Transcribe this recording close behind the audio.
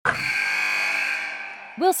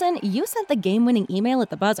Wilson, you sent the game-winning email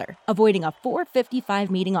at the buzzer, avoiding a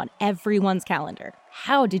 4:55 meeting on everyone's calendar.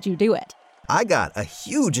 How did you do it? I got a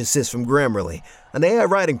huge assist from Grammarly, an AI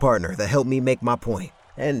writing partner that helped me make my point.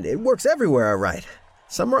 And it works everywhere I write.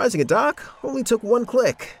 Summarizing a doc only took one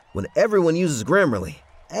click. When everyone uses Grammarly,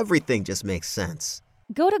 everything just makes sense.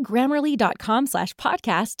 Go to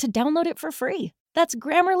Grammarly.com/podcast to download it for free. That's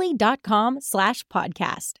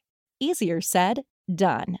Grammarly.com/podcast. Easier said,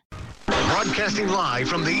 done. Broadcasting live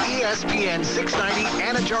from the ESPN 690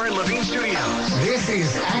 Anajar and Levine Studios. This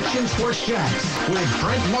is Action Sports Jacks with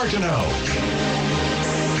Brent Martineau.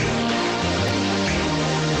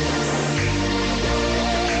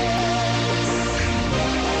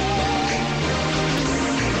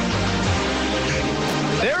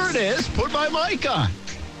 There it is. Put my mic on.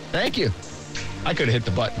 Thank you. I could have hit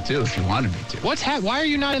the button, too, if you wanted me to. Why are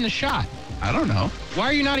you not in the shot? I don't know. Why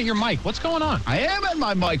are you not at your mic? What's going on? I am at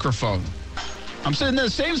my microphone. I'm sitting in the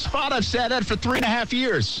same spot I've sat at for 3.5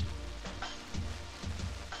 years.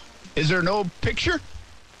 Is there no picture?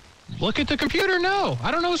 Look at the computer. No. I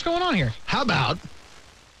don't know what's going on here. How about,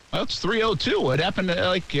 well, it's 3:02. What happened?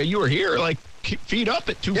 You were here, feet up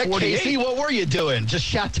at 2:48. Yeah, Casey, what were you doing? Just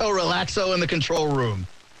Chateau Relaxo in the control room.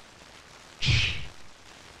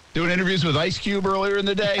 Doing interviews with Ice Cube earlier in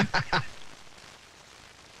the day.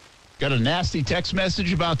 Got a nasty text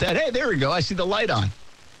message about that. Hey, there we go. I see the light on.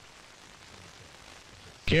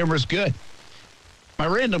 Camera's good. My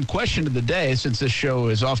random question of the day, since this show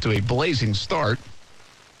is off to a blazing start,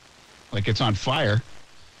 like it's on fire,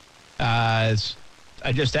 I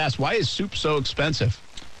just asked, why is soup so expensive?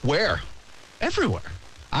 Where? Everywhere.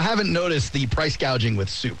 I haven't noticed the price gouging with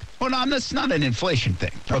soup. Well, no, that's not an inflation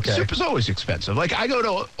thing. Okay. Soup is always expensive.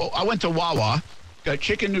 I went to Wawa, got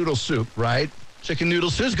chicken noodle soup. Right. Chicken noodle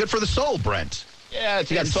soup is good for the soul, Brent. Yeah, it's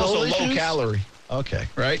got soul also issues? low calorie. Okay.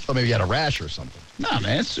 Right? So maybe you had a rash or something. No,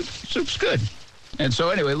 man, soup's good. And so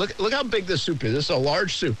anyway, look how big this soup is. This is a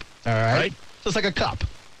large soup. All right. So it's like a cup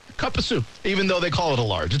of soup. Even though they call it a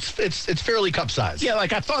large. It's fairly cup size. Yeah, I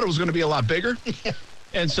thought it was going to be a lot bigger.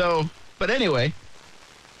 And so, but anyway,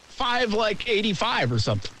 $5.85 or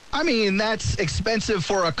something. I mean, that's expensive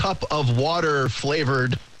for a cup of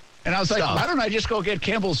water-flavored. And I was like, why don't I just go get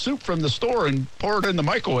Campbell's soup from the store and pour it in the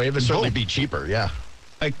microwave? It'd certainly be cheaper, yeah.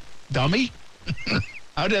 Like, dummy?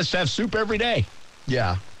 I'll just have soup every day.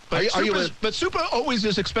 Yeah. But soup always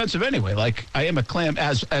is expensive anyway. Like, I am a clam,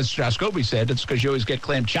 as Jaskobi said, it's because you always get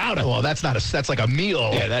clam chowder. Well, that's like a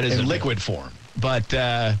meal that is in liquid form. But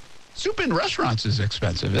soup in restaurants is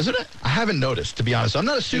expensive, isn't it? I haven't noticed, to be honest. I'm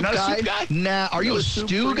not a soup You're not guy. a soup guy? Nah. Are you a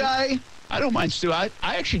stew guy? I don't mind stew. I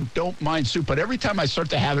actually don't mind soup, but every time I start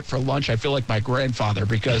to have it for lunch, I feel like my grandfather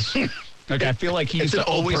because I feel like he used to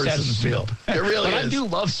always have soup. It really is. I do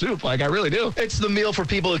love soup. I really do. It's the meal for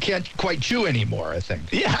people who can't quite chew anymore, I think.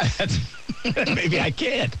 Yeah, maybe I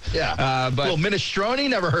can't. Yeah. But a little minestrone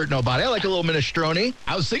never hurt nobody. I like a little minestrone.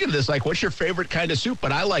 I was thinking of this, what's your favorite kind of soup?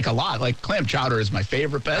 But I like a lot. Like clam chowder is my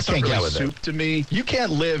favorite. Best. I can't get with soup to me. You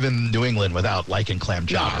can't live in New England without liking clam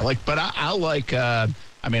chowder. No, but I like.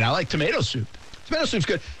 I like tomato soup. Tomato soup's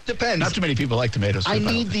good. Depends. Not too many people like tomato soup. I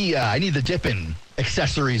need the dipping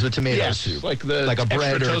accessories with tomato soup. Like a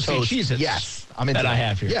bread or toasty toast. Yes, I'm into that I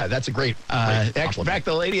have here. Yeah, that's a great. In fact,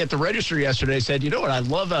 the lady at the register yesterday said, "You know what? I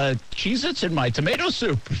love Cheez-Its in my tomato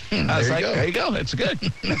soup." I was like, "There you go. It's good."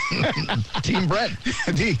 Team Brent.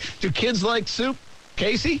 Do kids like soup,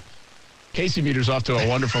 Casey? Casey Meter's off to a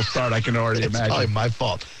wonderful start. I can already imagine. It's probably my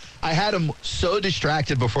fault. I had him so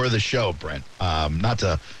distracted before the show, Brent. Not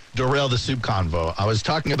to derail the soup convo. I was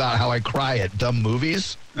talking about how I cry at dumb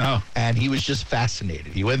movies. Oh. And he was just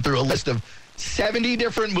fascinated. He went through a list of 70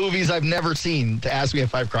 different movies I've never seen to ask me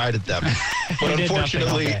if I've cried at them. But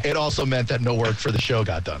unfortunately, it also meant that no work for the show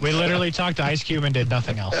got done. We literally talked to Ice Cube and did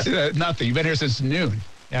nothing else. Nothing. You've been here since noon.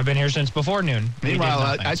 Yeah, I've been here since before noon.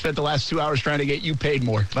 Meanwhile, I spent the last 2 hours trying to get you paid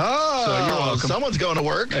more. Oh, so you're welcome. Someone's going to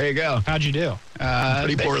work. There you go. How'd you do?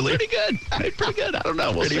 Pretty poorly. Pretty good. Pretty good. I don't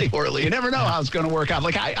know. We'll see. Poorly. You never know how it's going to work out.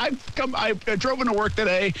 Like I drove into work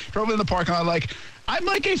today, drove in the parking lot. Like I'm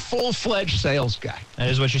like a full-fledged sales guy. That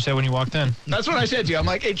is what you said when you walked in. That's what I said to you. I'm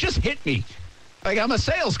like, it just hit me. Like I'm a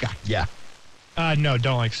sales guy. Yeah. No,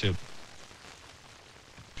 don't like soup.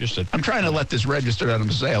 I'm trying to let this register that I'm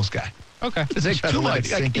a sales guy. Okay. It's like too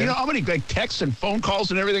much. You know how many texts and phone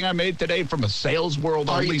calls and everything I made today from a sales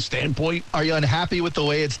world only standpoint? Are you unhappy with the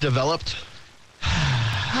way it's developed?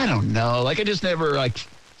 I don't know. I just never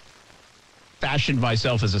fashioned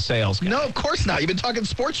myself as a sales guy. No, of course not. You've been talking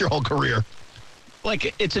sports your whole career.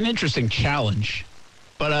 It's an interesting challenge,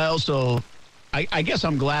 but I also I guess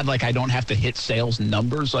I'm glad, like, I don't have to hit sales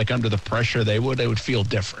numbers, like, under the pressure they would feel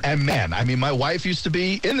different. And, man, I mean, my wife used to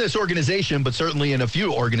be in this organization, but certainly in a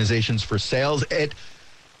few organizations for sales.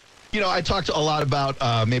 I talked a lot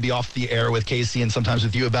about maybe off the air with Casey and sometimes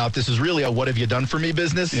with you about this is really a what have you done for me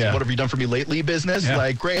business. Yeah. What have you done for me lately business? Yeah.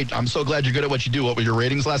 Like, great. I'm so glad you're good at what you do. What were your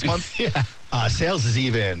ratings last month? Yeah. Sales is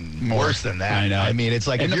even worse than that. I know. I mean, it's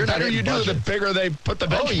like, and if the you're not better hitting you do, the budgets- bigger they put the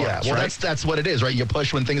benchmarks. Oh, yeah. Well, right? that's what it is, right? You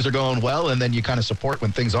push when things are going well, and then you kind of support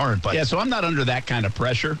when things aren't. But Yeah, so I'm not under that kind of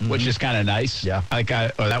pressure, which is kind of nice. Yeah.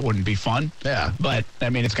 That wouldn't be fun. Yeah. But, I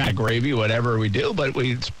mean, it's kind of gravy, whatever we do, but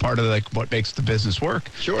it's part of, like, what makes the business work.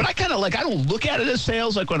 Sure. But I kind of, like, I don't look at it as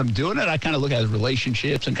sales. Like, when I'm doing it, I kind of look at it as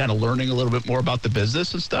relationships and kind of learning a little bit more about the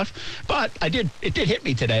business and stuff. But it did hit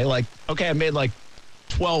me today. Like, okay, I made, like,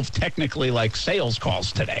 12 technically, like, sales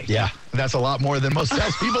calls today. yeah, that's a lot more than most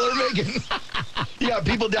salespeople are making. You got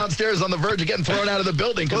people downstairs on the verge of getting thrown out of the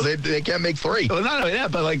building because they can't make 3. Well, not only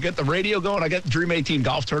that, but like get the radio going. I got the Dream 18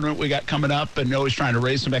 golf tournament we got coming up, and always trying to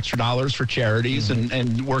raise some extra dollars for charities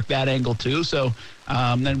and work that angle too. So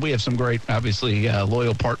then we have some great, obviously,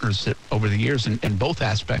 loyal partners over the years in both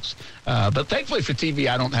aspects. But thankfully for TV,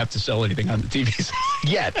 I don't have to sell anything on the TV side.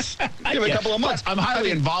 Yet. Give it a couple of months. I'm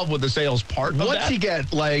highly involved with the sales part of Once that. you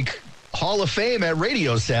get, like, Hall of Fame at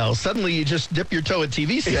radio sales, suddenly you just dip your toe at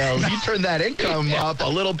TV sales. You turn that income up a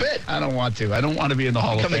little bit. I don't want to. I don't want to be in the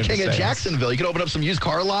Hall of Become Fame. the king of sales. Jacksonville. You can open up some used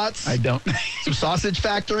car lots, I don't. some sausage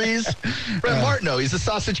factories. Brett Martineau, he's the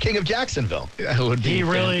sausage king of Jacksonville. That would be He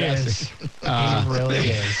really fantastic. is. He really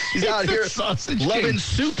is. He's out here Sausage loving king.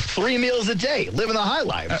 soup 3 meals a day, living the high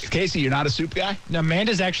life. Casey, you're not a soup guy? Now,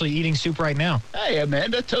 Amanda's actually eating soup right now. Hey,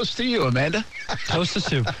 Amanda. Toast to you, Amanda. Toast of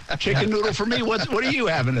soup. Chicken noodle for me. What are you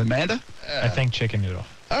having, Amanda? I think chicken noodle.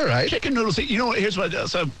 All right. Chicken noodles. You know what? Here's what.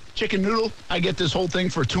 So chicken noodle. I get this whole thing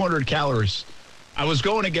for 200 calories. I was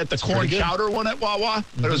going to get the corn pretty good. chowder one at Wawa,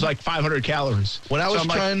 but it was like 500 calories. When I was I'm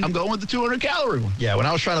like, trying- I'm going with the 200 calorie one. Yeah, when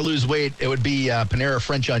I was trying to lose weight, it would be Panera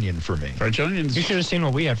French onion for me. French onions. You should have seen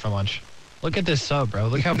what we had for lunch. Look at this sub, bro.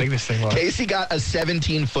 Look how big this thing was. Casey got a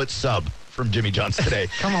 17-foot sub from Jimmy John's today.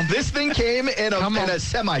 Come on. This thing came in Come on. a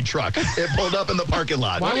semi-truck. It pulled up in the parking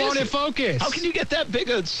lot. Why What won't is it focus? How can you get that big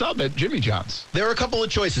a sub at Jimmy John's? There are a couple of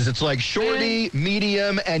choices. It's like shorty,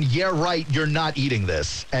 medium, and yeah, right, you're not eating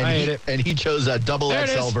this. And I he, ate it. And he chose a double There it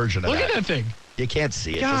XL is. version of Look that. at that thing. You can't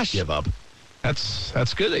see it. Gosh. Just give up.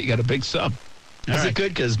 That's good that you got a big sub. All Is right. it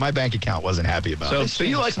good? Because my bank account wasn't happy about it. So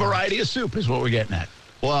you like variety of soup is what we're getting at.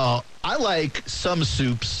 Well, I like some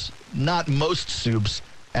soups, not most soups,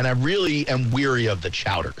 and I really am weary of the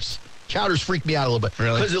chowders. Chowders freak me out a little bit.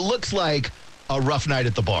 Really? Because it looks like a rough night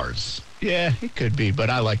at the bars. Yeah, it could be,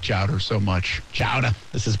 but I like chowder so much. Chowder.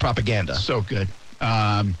 This is propaganda. So good.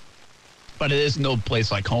 But it is no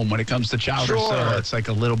place like home when it comes to chowder. Sure. So it's like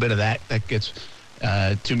a little bit of that gets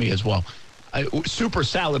to me as well. Super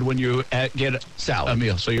salad when you get Salad. a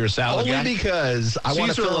meal. So you're a salad Only guy? because I want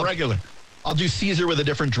to Caesar fill or up. regular? I'll do Caesar with a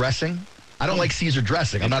different dressing. I don't like Caesar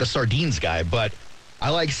dressing. I'm not a sardines guy, but I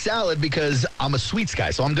like salad because I'm a sweets guy,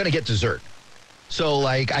 so I'm going to get dessert. So,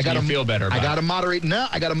 like, I got to you feel better I about got to it. moderate. No,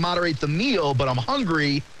 I got to moderate the meal, but I'm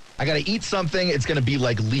hungry. I got to eat something. It's going to be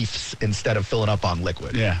like leaves instead of filling up on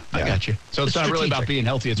liquid. Yeah, I got you. So it's not really about strategic. being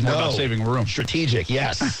healthy. It's more about saving room. Strategic,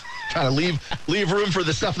 yes. Trying to leave room for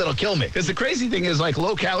the stuff that'll kill me. Because the crazy thing is like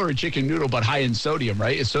low-calorie chicken noodle, but high in sodium,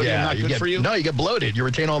 right? Is sodium not good for you? No, you get bloated. You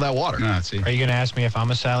retain all that water. See. Are you going to ask me if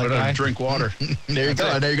I'm a salad We're guy? gonna drink water. There you go.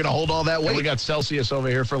 it. And now you're going to hold all that And we weight. got Celsius over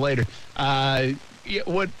here for later.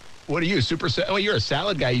 What are you? Well, you're a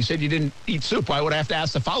salad guy. You said you didn't eat soup. Why would I have to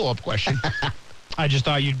ask the follow-up question? I just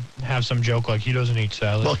thought you'd have some joke like he doesn't eat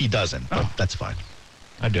salad. Well, he doesn't, but Oh. that's fine.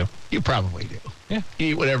 I do. You probably do. Yeah. You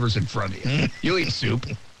eat whatever's in front of you. You eat soup.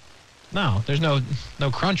 No, there's no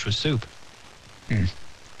crunch with soup. Can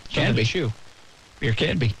Something be. to chew. There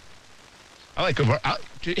can be. I like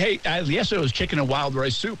yesterday was chicken and wild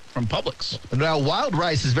rice soup from Publix. Now, wild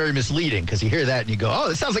rice is very misleading because you hear that and you go, oh,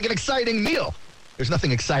 this sounds like an exciting meal. There's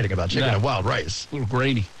nothing exciting about chicken No. and wild rice. A little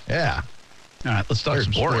grainy. Yeah. All right, let's talk Very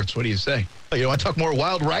some boring. sports. What do you say? Oh, you want to talk more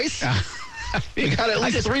wild rice? We got at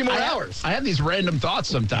least 3 more hours. I have these random thoughts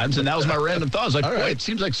sometimes, and that was my random thought. I was like, All boy, right. it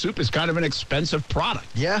seems like soup is kind of an expensive product.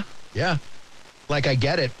 Yeah. Like, I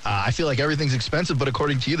get it. I feel like everything's expensive, but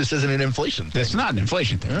according to you, this isn't an inflation thing. It's not an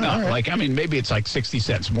inflation thing. Yeah, No, all right. like, I mean, maybe it's like 60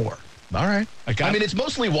 cents more. All right. Like, I mean, it's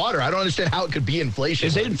mostly water. I don't understand how it could be inflation.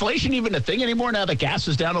 Is inflation even a thing anymore now that gas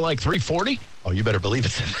is down to like $3.40? Oh, you better believe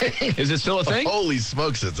it's a thing. Is it still a thing? Holy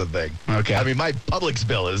smokes, it's a thing. Okay. I mean, my Publix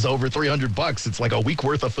bill is over $300. It's like a week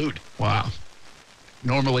worth of food. Wow.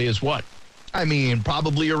 Normally is what? I mean,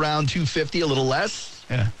 probably around $250, a little less.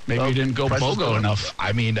 Yes. Yeah. Maybe you didn't go prices BOGO going up. enough.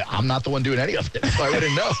 I mean, I'm not the one doing any of it, so I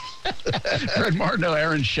wouldn't know. Fred Martineau,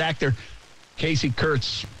 Aaron Schachter, Casey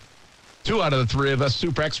Kurtz. 2 out of the 3 of us,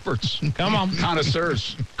 super experts. Come on.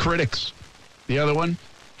 Connoisseurs, critics. The other one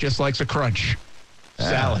just likes a crunch.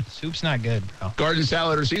 Salad. Soup's not good, bro. Garden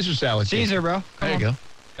salad or Caesar salad? Caesar, bro. Come There on. you go.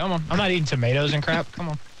 Come on. I'm not eating tomatoes and crap. Come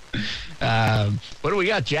on. What do we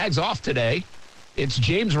got? Jags off today. It's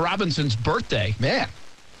James Robinson's birthday. Man.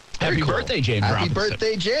 Happy Very cool. birthday, James Happy Robinson.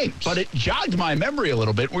 birthday, James. But it jogged my memory a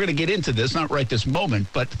little bit. We're going to get into this, not right this moment,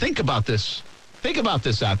 but think about this. Think about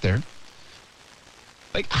this out there.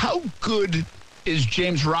 Like, how good is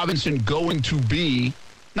James Robinson going to be,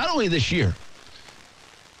 not only this year,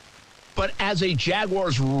 but as a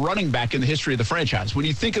Jaguars running back in the history of the franchise? When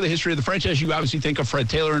you think of the history of the franchise, you obviously think of Fred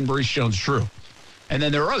Taylor and Maurice Jones-Drew. And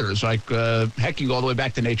then there are others, like, heck, you go all the way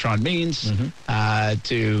back to Natron Means,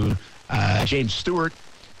 to James Stewart,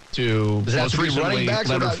 to Was that most 3 recently running backs?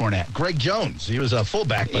 Leonard What about Fournette. Greg Jones. He was a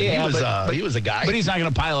fullback, but, he was a guy. But he's not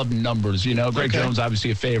going to pile up numbers, you know. Greg Okay. Jones,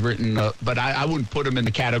 obviously a favorite, but I wouldn't put him in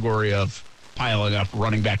the category of piling up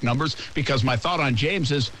running back numbers, because my thought on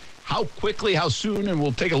James is how quickly, how soon, and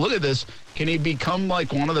we'll take a look at this, can he become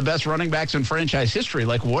like one of the best running backs in franchise history?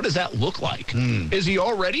 Like, what does that look like? Is he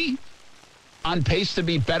already on pace to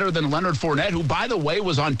be better than Leonard Fournette, who, by the way,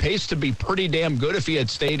 was on pace to be pretty damn good if he had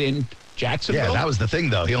stayed in Jacksonville? Yeah, that was the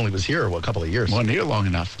thing, though. He only was here, a couple of years. Wasn't here long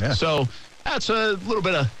enough. Yeah. So that's a little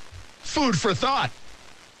bit of food for thought.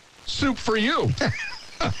 Soup for you.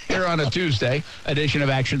 Here on a Tuesday edition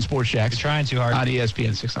of Action Sports Shacks. You're trying too hard. On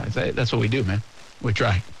ESPN 690. That's what we do, man. We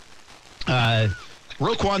try.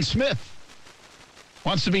 Roquan Smith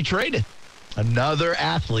wants to be traded. Another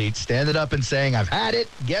athlete standing up and saying, I've had it.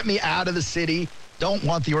 Get me out of the city. Don't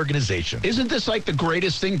want the organization. Isn't this like the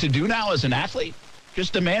greatest thing to do now as an athlete?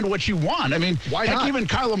 Just demand what you want. I mean, Why heck, not? even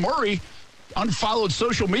Kyler Murray unfollowed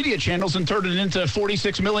social media channels and turned it into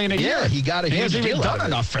 $46 million a year. Yeah, he got a He huge hasn't even deal out done of it.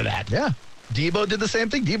 enough for that. Yeah. Debo did the same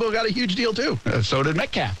thing. Debo got a huge deal, too. So did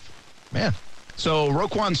Metcalf. Man. So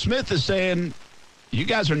Roquan Smith is saying, you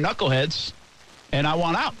guys are knuckleheads, and I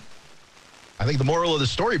want out. I think the moral of the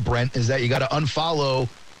story, Brent, is that you got to unfollow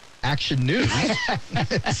Action News.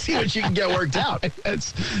 See what you can get worked out.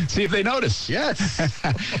 See if they notice. Yes.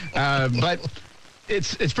 But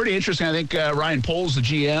it's pretty interesting. I think Ryan Poles, the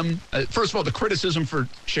GM, first of all, the criticism for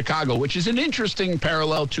Chicago, which is an interesting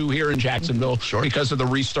parallel to here in Jacksonville, Sure. because of the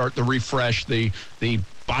restart, the refresh, the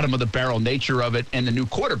bottom of the barrel nature of it, and the new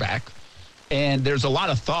quarterback. And there's a lot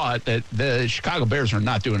of thought that the Chicago Bears are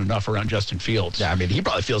not doing enough around Justin Fields. Yeah, I mean, he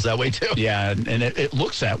probably feels that way, too. Yeah, and it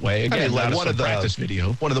looks that way. Again, I mean, like not one a of the practice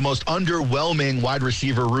video. one of the most underwhelming wide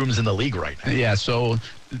receiver rooms in the league right now. Yeah, so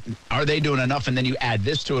are they doing enough? And then you add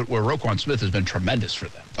this to it, where Roquan Smith has been tremendous for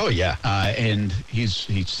them. Oh, yeah. And he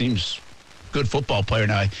seems good football player.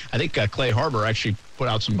 Now, I think Clay Harbor actually put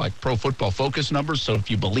out some like Pro Football Focus numbers. So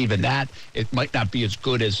if you believe in that, it might not be as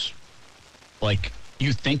good as like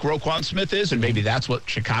you think Roquan Smith is, and maybe that's what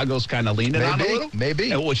Chicago's kind of leaning on a little.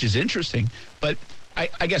 Maybe. Which is interesting. But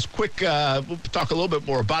I guess we'll talk a little bit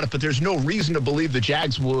more about it, but there's no reason to believe the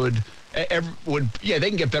Jags would, they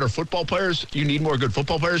can get better football players. You need more good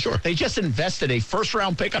football players. Sure. They just invested a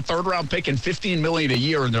first-round pick, a third-round pick, and $15 million a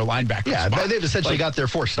year in their linebacker Yeah, spot. they've essentially Like, got their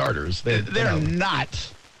 4 starters. they're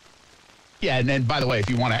not. Yeah, and then, by the way, if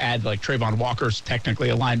you want to add, like, Trayvon Walker's technically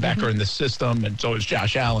a linebacker in the system, and so is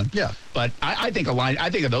Josh Allen. Yeah. But I think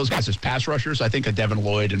of those guys as pass rushers. I think of Devin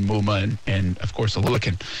Lloyd and Muma and of course,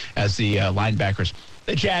 Aluakin as the linebackers.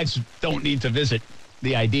 The Jags don't need to visit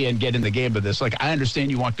the idea and get in the game of this. Like, I understand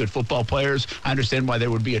you want good football players. I understand why there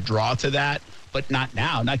would be a draw to that, but not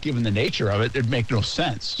now, not given the nature of it. It'd make no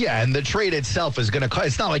sense. Yeah, and the trade itself is going to –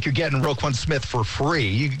 it's not like you're getting Roquan Smith for free.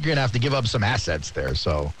 You're going to have to give up some assets there.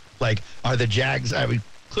 So, like, are the Jags – I mean,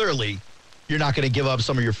 clearly you're not going to give up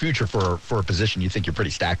some of your future for a position you think you're pretty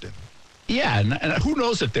stacked in. Yeah, and who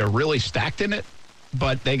knows if they're really stacked in it,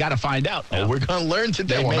 but they got to find out. Oh, we're going to learn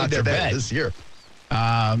today. They Well, made not their today, bet. this year.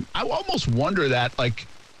 I almost wonder that, like,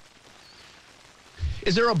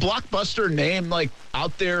 is there a blockbuster name, like,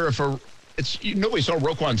 out there for nobody saw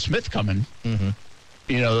Roquan Smith coming. Mm-hmm.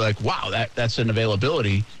 You know, like, wow, that's an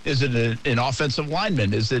availability. Is it an offensive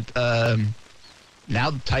lineman? Is it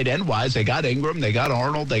now tight end wise? They got Ingram, they got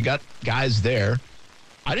Arnold, they got guys there.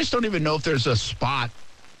 I just don't even know if there's a spot,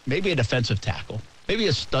 maybe a defensive tackle. Maybe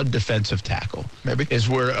a stud defensive tackle. Maybe. Is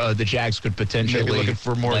where the Jags could potentially Maybe looking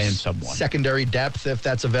for more land someone. secondary depth if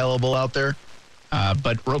that's available out there.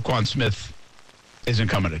 But Roquan Smith isn't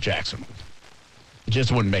coming to Jacksonville. It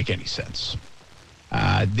just wouldn't make any sense.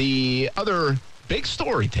 The other big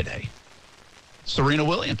story today Serena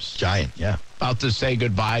Williams. Giant, yeah. About to say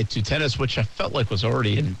goodbye to tennis, which I felt like was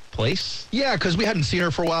already in place. Yeah, because we hadn't seen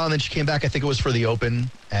her for a while, and then she came back, I think it was for the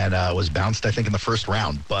Open, and was bounced, I think, in the first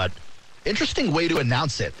round. But interesting way to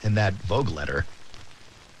announce it in that Vogue letter.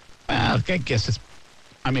 I guess it's,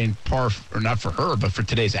 par or not for her, but for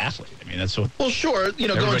today's athlete. That's what. Well, sure,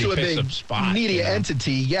 going everybody to a picks big up spot, media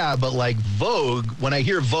entity, yeah, but like Vogue, when I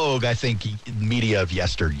hear Vogue, I think media of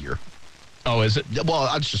yesteryear. Oh, is it? Well,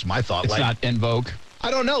 that's just my thought. It's not in Vogue. I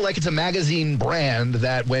don't know. Like, it's a magazine brand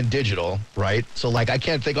that went digital, right? So, like, I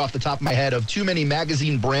can't think off the top of my head of too many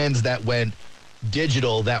magazine brands that went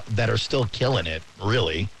digital that are still killing it,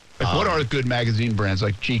 really. Like, what are good magazine brands?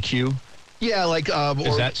 Like GQ? Yeah, like...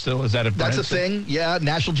 is that a brand? That's a thing, yeah.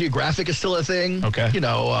 National Geographic is still a thing. Okay.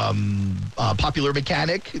 Popular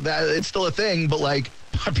Mechanic, it's still a thing, but, like...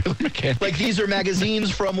 Popular Mechanic. Like, these are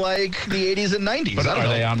magazines from, like, the 80s and 90s. But are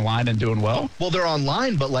they online and doing well? Well, they're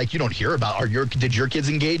online, but, like, you don't hear about... Did your kids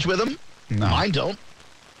engage with them? No. Mine don't.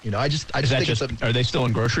 I just think are they still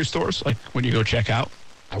in grocery stores? Like, when you go check out?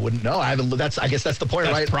 I wouldn't know. I guess that's the point,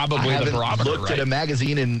 that's right? Probably the barometer, looked at a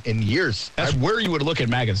magazine in years. That's where you would look at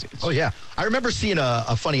magazines. Oh, yeah. I remember seeing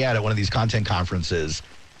a funny ad at one of these content conferences,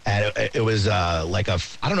 and it was I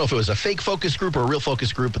don't know if it was a fake focus group or a real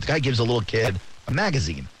focus group, but the guy gives a little kid a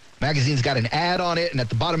magazine. Magazine's got an ad on it, and at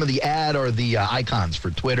the bottom of the ad are the icons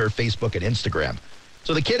for Twitter, Facebook, and Instagram.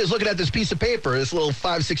 So the kid is looking at this piece of paper, this little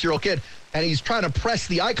 5-6-year-old kid, and he's trying to press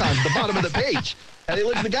the icons at the bottom of the page. And he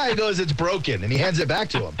looks at the guy and goes, "It's broken," and he hands it back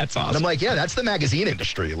to him. That's awesome. And I'm like, yeah, that's the magazine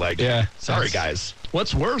industry. Like, yeah, sorry, guys.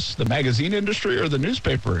 What's worse, the magazine industry or the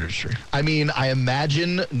newspaper industry? I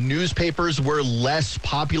imagine newspapers were less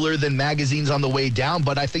popular than magazines on the way down,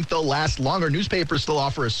 but I think they'll last longer. Newspapers still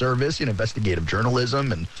offer a service, investigative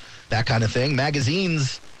journalism and that kind of thing.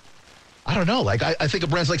 Magazines, I don't know. Like, I think of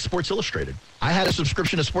brands like Sports Illustrated. I had a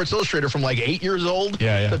subscription to Sports Illustrated from like 8 years old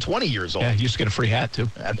to 20 years old. Yeah, you used to get a free hat, too.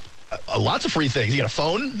 And, lots of free things. You get a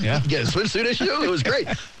phone, you get a swimsuit issue. It was great.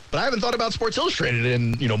 But I haven't thought about Sports Illustrated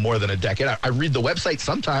in, more than a decade. I read the website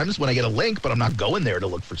sometimes when I get a link, but I'm not going there to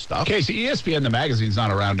look for stuff. Okay, so ESPN, the magazine's not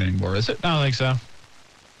around anymore, is it? I don't think so.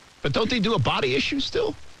 But don't they do a body issue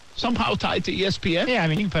still? Somehow tied to ESPN? Yeah,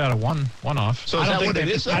 you can put out a one-off. So is that what it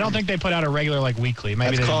is? I don't think they put out a regular, weekly.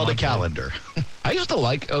 Maybe it's called a calendar. I used to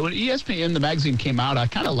like, when ESPN, the magazine came out, I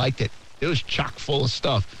kind of liked it. It was chock full of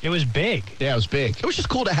stuff. It was big. Yeah, it was big. It was just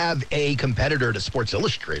cool to have a competitor to Sports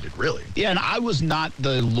Illustrated, really. Yeah, and I was not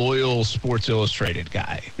the loyal Sports Illustrated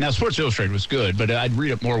guy. Now, Sports Illustrated was good, but I'd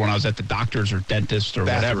read it more when I was at the doctor's or dentist or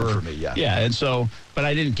Bathroom whatever. For me, yeah. Yeah, and so, but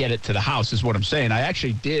I didn't get it to the house is what I'm saying. I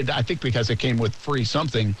actually did, I think because it came with free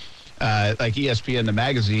something, like ESPN, the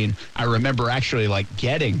magazine, I remember actually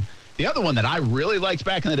getting. The other one that I really liked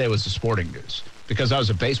back in the day was the Sporting News. Because I was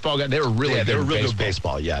a baseball guy. They were really good. They were really good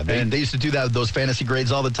baseball, yeah. They used to do those fantasy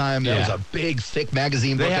grades all the time. Yeah. There was a big, thick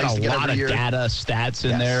magazine. They had a lot of data, stats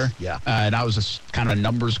in there. Yeah. And I was a kind of a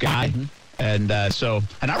numbers guy. Mm-hmm. And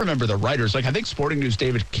and I remember the writers. I think Sporting News,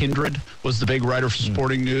 David Kindred was the big writer for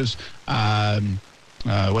Sporting News.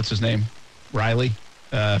 What's his name? Riley.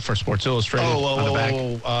 For Sports Illustrated on the back.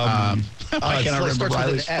 I can't remember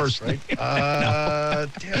Riley's first name.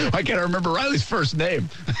 I can't remember Riley's first name.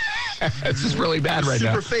 This is really bad right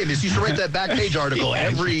now. Super famous. He used to write that back page article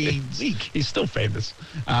every week. He's still famous,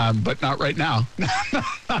 but not right now.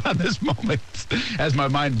 Not on this moment, as my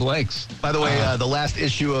mind blanks. By the way, the last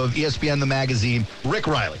issue of ESPN the magazine, Rick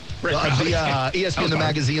Riley. ESPN the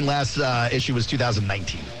magazine last issue was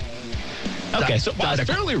 2019. Okay, so it's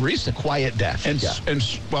fairly recent. Quiet death. And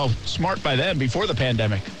smart by then, before the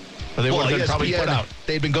pandemic. But they would have been probably put out.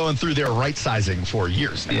 They've been going through their right sizing for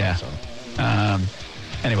years now. Yeah. So.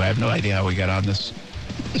 Anyway, I have no idea how we got on this.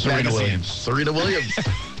 Serena Williams.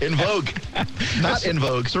 In Vogue. Not in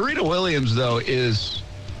Vogue. Serena Williams, though, is...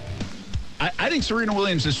 I think Serena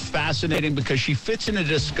Williams is fascinating because she fits in a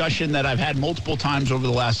discussion that I've had multiple times over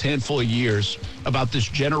the last handful of years about this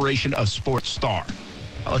generation of sports star.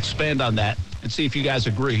 I'll expand on that and see if you guys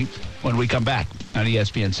agree when we come back on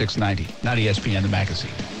ESPN 690, not ESPN the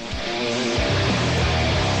magazine.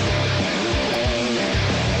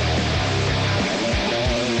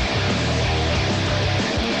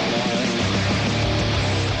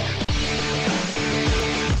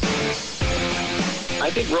 I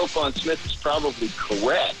think Roquan Smith is probably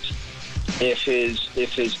correct if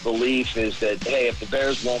his belief is that, hey, if the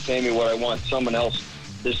Bears won't pay me what I want,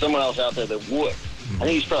 there's someone else out there that would. I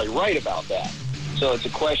think he's probably right about that. So it's a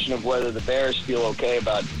question of whether the Bears feel okay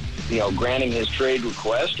about, granting his trade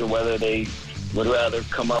request, or whether they would rather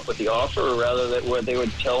come up with the offer, or rather that they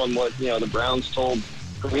would tell him what, the Browns told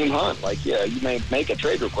Kareem Hunt. Like, yeah, you may make a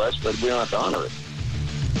trade request, but we don't have to honor it.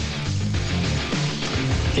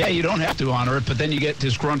 Yeah, you don't have to honor it, but then you get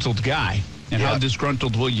disgruntled guy. And how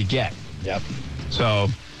disgruntled will you get? Yep. So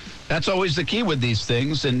that's always the key with these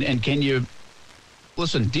things. And can you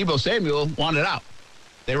listen? Deebo Samuel wanted out.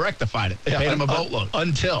 They rectified it. They paid him a boatload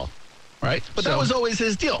until, right. But that was always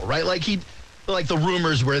his deal, right? Like the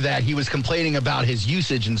rumors were that he was complaining about his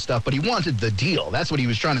usage and stuff, but he wanted the deal. That's what he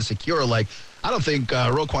was trying to secure. Like, I don't think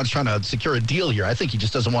Roquan's trying to secure a deal here. I think he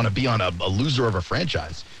just doesn't want to be on a loser of a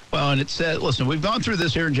franchise. Well, and it said, listen, we've gone through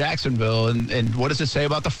this here in Jacksonville, and what does it say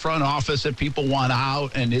about the front office that people want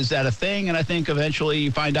out, and is that a thing? And I think eventually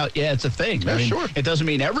you find out, yeah, it's a thing. Yeah, sure. It doesn't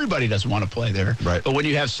mean everybody doesn't want to play there. Right. But when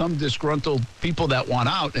you have some disgruntled people that want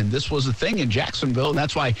out, and this was a thing in Jacksonville, and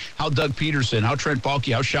that's why how Doug Peterson, how Trent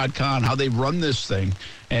Baalke, how Shad Khan, how they run this thing,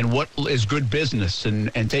 and what is good business,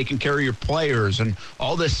 and taking care of your players, and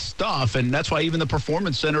all this stuff. And that's why even the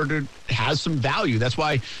Performance Center has some value. That's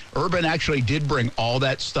why Urban actually did bring all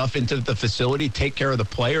that stuff into the facility, take care of the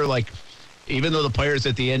player. Like, even though the players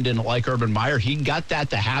at the end didn't like Urban Meyer, he got that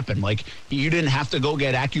to happen. Like, you didn't have to go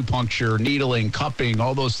get acupuncture, needling, cupping,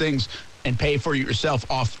 all those things, and pay for it yourself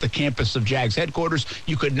off the campus of Jags headquarters.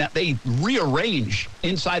 You could not, they rearrange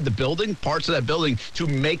inside the building, parts of that building, to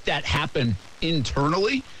make that happen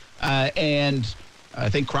internally. And I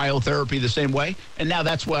think cryotherapy the same way. And now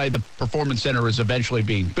that's why the Performance Center is eventually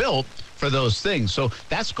being built for those things. So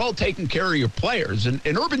that's called taking care of your players. And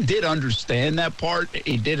Urban did understand that part.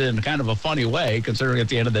 He did it in kind of a funny way, considering at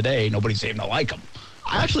the end of the day, nobody seemed to like him.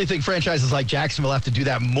 I actually think franchises like Jacksonville have to do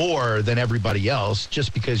that more than everybody else,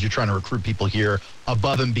 just because you're trying to recruit people here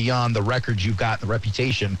above and beyond the records you've got, the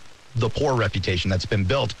reputation, the poor reputation that's been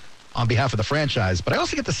built on behalf of the franchise. But I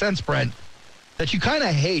also get the sense, Brent, that you kind of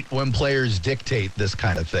hate when players dictate this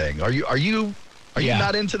kind of thing. Are you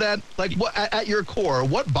not into that? Like, what at your core,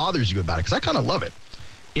 what bothers you about it? Because I kind of love it.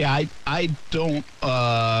 Yeah, I don't.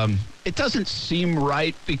 It doesn't seem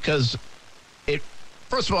right because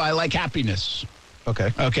first of all, I like happiness.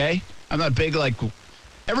 Okay. I'm not big, like,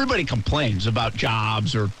 everybody complains about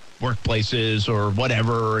jobs or workplaces or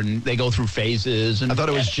whatever, and they go through phases. And I thought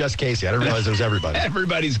it was just Casey. I didn't realize it was everybody.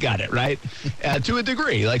 Everybody's got it, right? To a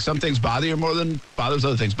degree. Like, some things bother you more than bothers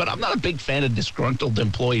other things. But I'm not a big fan of disgruntled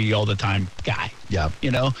employee all the time guy. Yeah.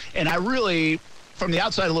 You know? And I really, from the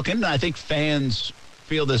outside looking in, I think fans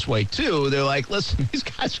feel this way too. They're like, listen, these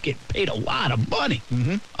guys get paid a lot of money.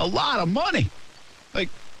 Mm-hmm. A lot of money. Like,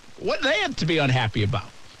 what do they have to be unhappy about?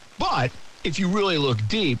 But if you really look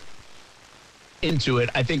deep into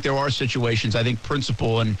it, I think there are situations, I think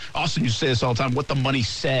principle, and Austin, you say this all the time, what the money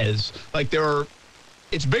says. Like,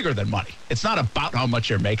 it's bigger than money. It's not about how much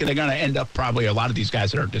they're making. They're going to end up, probably a lot of these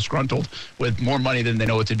guys that are disgruntled, with more money than they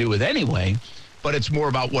know what to do with anyway. But it's more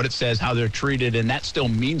about what it says, how they're treated, and that still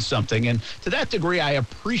means something. And to that degree, I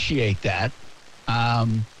appreciate that.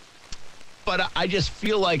 But I just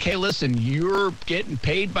feel like, hey, listen, you're getting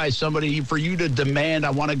paid by somebody for you to demand, I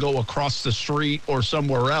want to go across the street or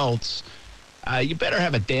somewhere else. You better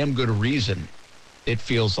have a damn good reason, it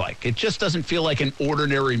feels like. It just doesn't feel like an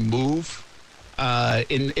ordinary move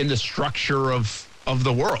in the structure of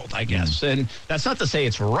the world, I guess. And that's not to say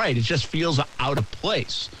it's right. It just feels out of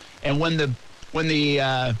place. And when the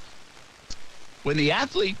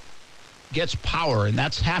athlete gets power, and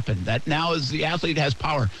that's happened, that now is the athlete has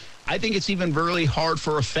power, I think it's even really hard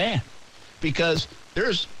for a fan, because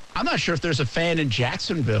I'm not sure if there's a fan in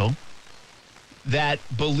Jacksonville that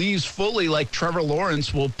believes fully like Trevor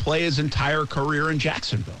Lawrence will play his entire career in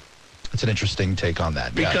Jacksonville. That's an interesting take on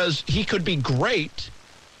that. Because he could be great,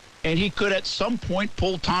 and he could at some point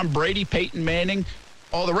pull Tom Brady, Peyton Manning,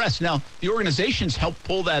 all the rest. Now, the organizations help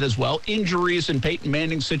pull that as well. Injuries in Peyton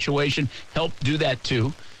Manning's situation help do that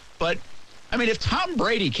too. But, I mean, if Tom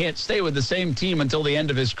Brady can't stay with the same team until the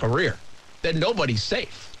end of his career, then nobody's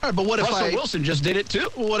safe. All right, but what if Russell Wilson just did it too?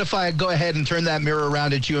 What if I go ahead and turn that mirror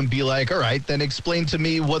around at you and be like, all right, then explain to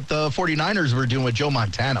me what the 49ers were doing with Joe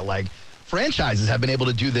Montana. Like, franchises have been able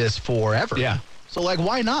to do this forever. Yeah. So, like,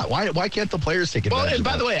 why not? Why can't the players take advantage of that?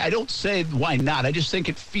 By the way, I don't say why not. I just think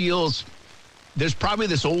it feels there's probably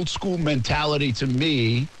this old school mentality to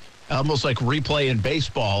me, almost like replay in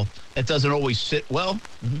baseball, that doesn't always sit well,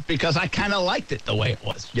 because I kind of liked it the way it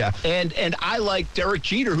was. Yeah. And I like Derek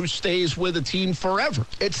Jeter, who stays with a team forever.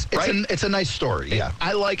 It's a nice story. Yeah.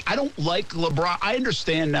 I don't like LeBron. I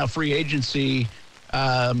understand now free agency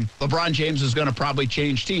LeBron James is going to probably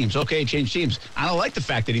change teams. Okay, change teams. I don't like the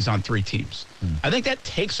fact that he's on 3 teams. I think that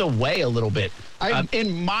takes away a little bit.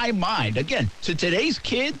 In my mind, again, to today's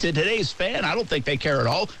kid, to today's fan, I don't think they care at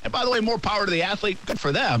all. And by the way, more power to the athlete. Good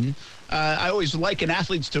for them. I always liken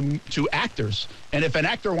athletes to actors. And if an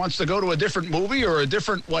actor wants to go to a different movie or a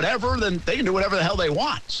different whatever, then they can do whatever the hell they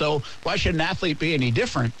want. So why should an athlete be any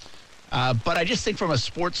different? But I just think from a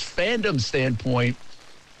sports fandom standpoint,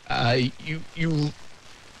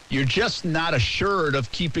 you're just not assured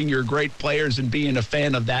of keeping your great players and being a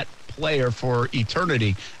fan of that player for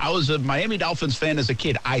eternity. I was a Miami Dolphins fan as a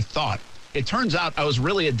kid, I thought. It turns out I was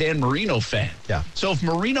really a Dan Marino fan. Yeah. So if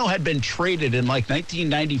Marino had been traded in like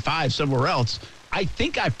 1995 somewhere else, I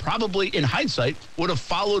think I probably, in hindsight, would have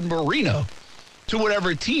followed Marino to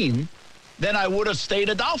whatever team. Then I would have stayed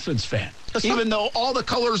a Dolphins fan, even though all the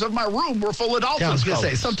colors of my room were full of Dolphins. Yeah, I was going to say,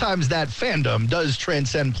 colors. sometimes that fandom does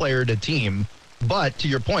transcend player to team. But to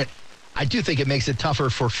your point, I do think it makes it tougher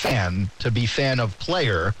for fan to be fan of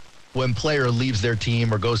player when player leaves their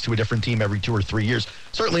team or goes to a different team every 2 or 3 years.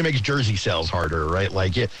 Certainly makes jersey sales harder, right?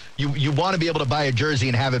 Like you want to be able to buy a jersey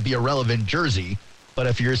and have it be a relevant jersey. But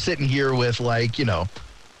if you're sitting here with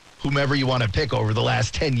whomever you want to pick over the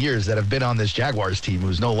last 10 years that have been on this Jaguars team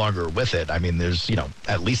who's no longer with it, I mean, there's,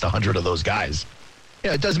 at least 100 of those guys.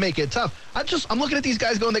 Yeah, it does make it tough. I'm looking at these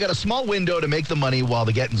guys going, they got a small window to make the money while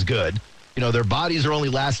the getting's good. Their bodies are only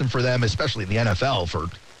lasting for them, especially in the NFL, for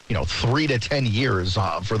 3 to 10 years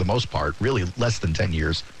for the most part, really less than 10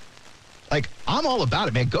 years. Like, I'm all about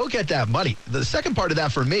it, man. Go get that money. The second part of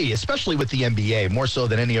that for me, especially with the NBA, more so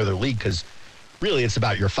than any other league, because really it's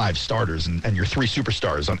about your 5 starters and your 3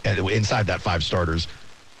 superstars inside that 5 starters.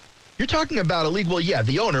 You're talking about a league, well, yeah,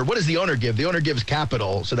 the owner, what does the owner give? The owner gives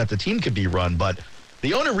capital so that the team can be run, but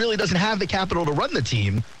the owner really doesn't have the capital to run the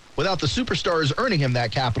team without the superstars earning him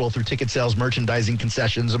that capital through ticket sales, merchandising,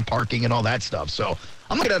 concessions, and parking and all that stuff. So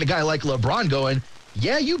I'm looking at a guy like LeBron going,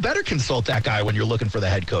 yeah, you better consult that guy when you're looking for the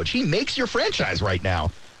head coach. He makes your franchise right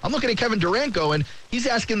now. I'm looking at Kevin Durant going, he's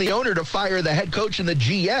asking the owner to fire the head coach and the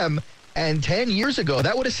GM. And 10 years ago,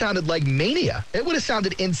 that would have sounded like mania. It would have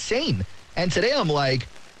sounded insane. And today I'm like,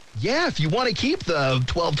 yeah, if you want to keep the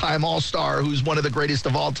 12-time All-Star who's one of the greatest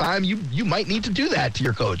of all time, you might need to do that to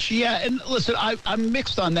your coach. Yeah, and listen, I'm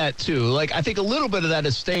mixed on that, too. Like, I think a little bit of that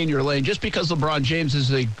is stay in your lane. Just because LeBron James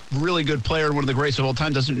is a really good player and one of the greatest of all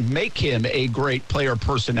time doesn't make him a great player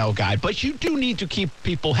personnel guy. But you do need to keep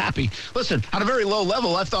people happy. Listen, on a very low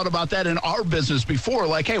level, I've thought about that in our business before.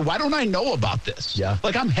 Like, hey, why don't I know about this? Yeah.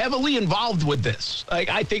 Like, I'm heavily involved with this. Like,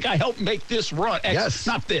 I think I helped make this run. Yes.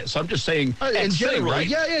 Not this. I'm just saying in general, right?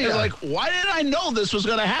 Yeah. They're like, why did I know this was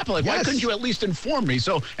going to happen? Like, why couldn't you at least inform me?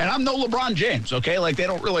 So, and I'm no LeBron James, okay? Like, they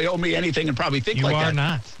don't really owe me anything and probably think like that. You are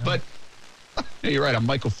not. No. But, yeah, you're right. I'm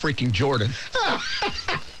Michael freaking Jordan.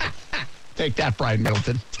 Take that, Brian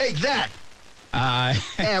Middleton. Take that.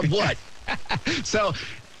 And what? So,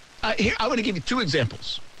 here, I'm going to give you 2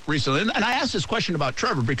 examples recently. And I asked this question about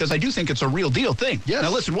Trevor because I do think it's a real deal thing. Yes. Now,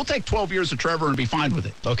 listen, we'll take 12 years of Trevor and be fine with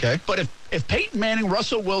it. Okay. But if Peyton Manning,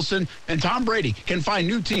 Russell Wilson, and Tom Brady can find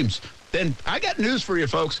new teams, then I got news for you,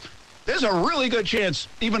 folks. There's a really good chance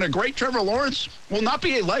even a great Trevor Lawrence will not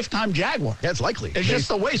be a lifetime Jaguar. That's likely. It's just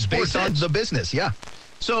the way sports based on is. the business, yeah.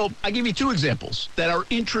 So I give you 2 examples that are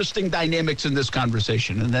interesting dynamics in this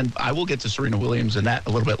conversation, and then I will get to Serena Williams and that a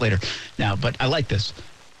little bit later. Now, but I like this.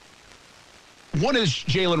 One is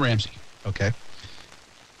Jalen Ramsey. Okay.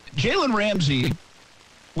 Jalen Ramsey,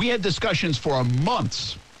 we had discussions for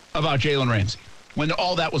months about Jalen Ramsey when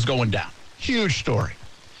all that was going down. Huge story.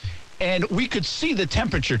 And we could see the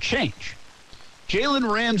temperature change. Jalen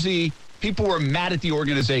Ramsey, people were mad at the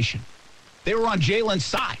organization. They were on Jalen's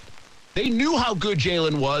side. They knew how good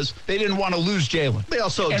Jalen was. They didn't want to lose Jalen. They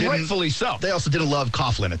also and rightfully so. They also didn't love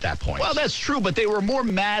Coughlin at that point. Well, that's true, but they were more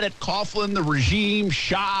mad at Coughlin, the regime,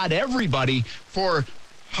 Shad, everybody for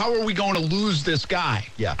how are we going to lose this guy?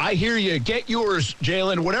 Yeah. I hear you. Get yours,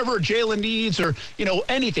 Jalen. Whatever Jalen needs or,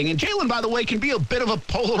 anything. And Jalen, by the way, can be a bit of a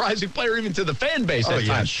polarizing player even to the fan base at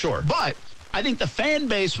times. Sure. But I think the fan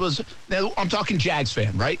base was, I'm talking Jags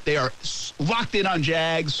fan, right? They are locked in on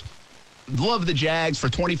Jags, love the Jags for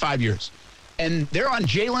 25 years. And they're on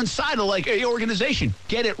Jalen's side of like, hey, organization,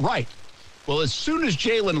 get it right. Well, as soon as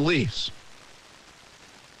Jalen leaves,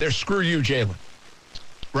 they're screw you, Jalen.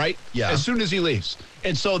 Right? Yeah. As soon as he leaves.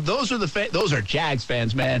 And so those are Jags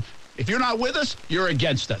fans, man. If you're not with us, you're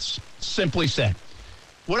against us. Simply said.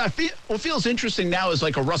 What feels interesting now is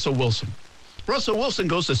like a Russell Wilson. Russell Wilson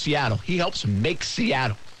goes to Seattle. He helps make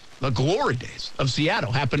Seattle. The glory days of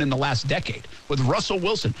Seattle happened in the last decade with Russell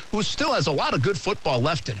Wilson, who still has a lot of good football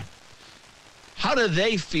left in him. how do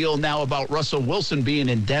they feel now about Russell Wilson being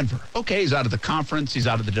in Denver? Okay, he's out of the conference, he's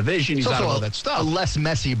out of the division, he's out of all that stuff. A less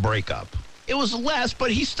messy breakup. It was less, but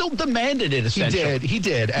he still demanded it, essentially. He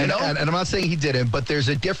did. And I'm not saying he didn't, but there's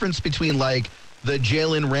a difference between, like, the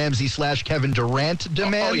Jalen Ramsey / Kevin Durant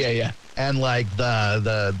demand. Oh, yeah. And, like,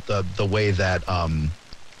 the way that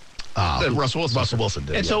Russell Wilson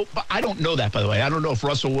did. And so, but I don't know that, by the way. I don't know if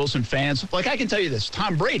Russell Wilson fans, like, I can tell you this,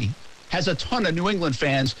 Tom Brady has a ton of New England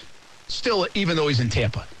fans still, even though he's in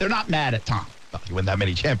Tampa. They're not mad at Tom. Well, you win that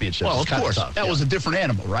many championships. Well, of course. Tough, that was a different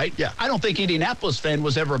animal, right? Yeah. I don't think Indianapolis fan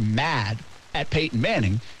was ever mad at Peyton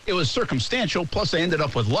Manning. It was circumstantial, plus they ended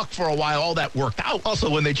up with luck for a while. All that worked out. Also,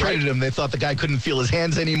 when they traded him, they thought the guy couldn't feel his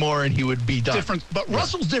hands anymore and he would be done. Different, but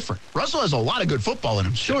Russell's different. Russell has a lot of good football in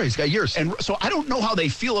him. Sure, he's got years. And so I don't know how they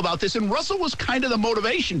feel about this. And Russell was kind of the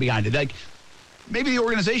motivation behind it. Like, maybe the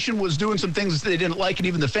organization was doing some things that they didn't like and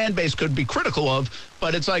even the fan base could be critical of.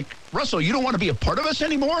 But it's like, Russell, you don't want to be a part of us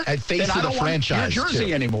anymore? At face of the franchise, your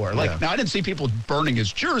jersey anymore. Like, now I didn't see people burning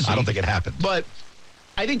his jersey. I don't think it happened. But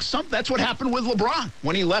I think that's what happened with LeBron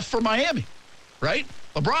when he left for Miami, right?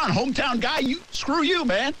 LeBron, hometown guy, screw you,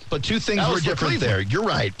 man. But two things were different there. You're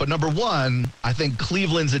right. But number one, I think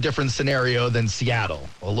Cleveland's a different scenario than Seattle.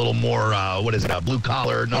 A little more, blue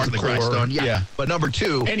collar, nose of the grindstone. Yeah. But number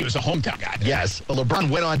two. And he was a hometown guy. Yes. But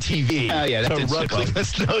LeBron went on TV to rub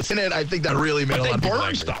Cleveland's nose in it. I think that really made a lot of people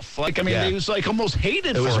angry. Stuff. Like, I mean, he was like almost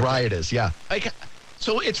hated for it. It was riotous, yeah. Like,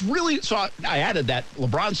 so it's really, so I added that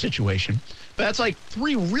LeBron situation. But that's like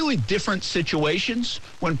three really different situations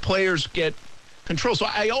when players get control. So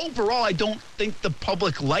overall, I don't think the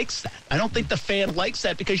public likes that. I don't think the fan likes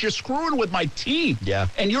that because you're screwing with my team. Yeah.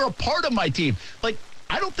 And you're a part of my team. Like,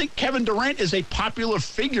 I don't think Kevin Durant is a popular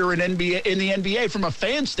figure in the NBA from a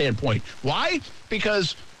fan standpoint. Why?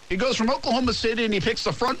 Because he goes from Oklahoma City and he picks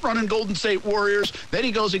the front-running Golden State Warriors. Then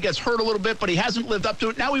he goes and gets hurt a little bit, but he hasn't lived up to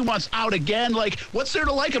it. Now he wants out again. Like, what's there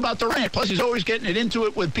to like about Durant? Plus, he's always getting it into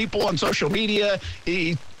it with people on social media.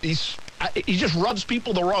 He just rubs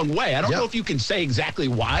people the wrong way. I don't know if you can say exactly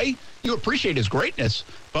why. You appreciate his greatness,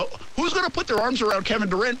 but who's going to put their arms around Kevin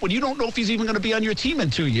Durant when you don't know if he's even going to be on your team in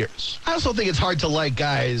 2 years? I also think it's hard to like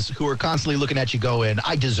guys who are constantly looking at you going,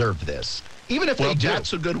 I deserve this. Even if they do.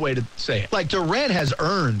 That's a good way to say it. Like, Durant has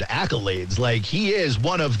earned accolades. Like, he is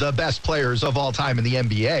one of the best players of all time in the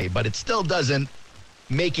NBA, but it still doesn't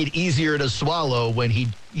make it easier to swallow when he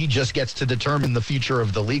just gets to determine the future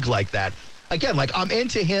of the league like that. Again, like, I'm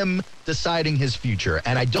into him deciding his future,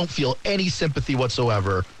 and I don't feel any sympathy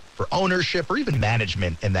whatsoever for ownership or even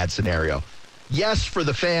management in that scenario. Yes, for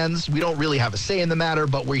the fans, we don't really have a say in the matter,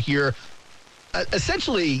 but we're here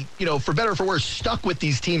essentially, for better or for worse, stuck with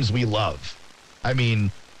these teams we love. I mean,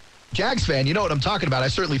 Jags fan, you know what I'm talking about. I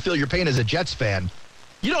certainly feel your pain as a Jets fan.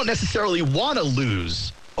 You don't necessarily want to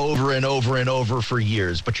lose over and over and over for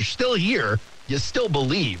years, but you're still here. You still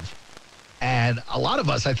believe. And a lot of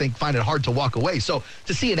us, I think, find it hard to walk away. So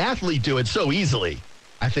to see an athlete do it so easily,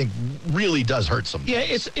 I think really does hurt some. Yeah,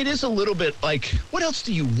 it is a little bit like, what else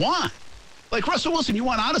do you want? Like Russell Wilson, you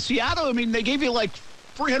want out of Seattle? I mean, they gave you like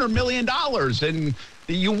 $300 million and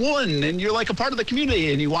you won and you're like a part of the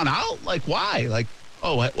community and you want out? Like, why? Like,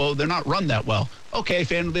 oh, well, they're not run that well. Okay,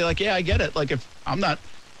 fan will be like, yeah, I get it. Like, if I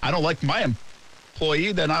don't like my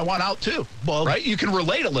employee, then I want out too. Well, right? You can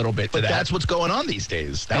relate a little bit to that. But that's what's going on these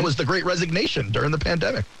days. That was the great resignation during the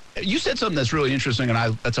pandemic. You said something that's really interesting,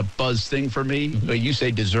 and that's a buzz thing for me. You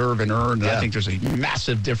say deserve and earn, and I think there's a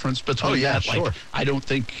massive difference between that. Sure. Like, I don't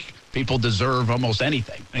think people deserve almost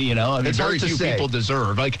anything. I mean, it's very few people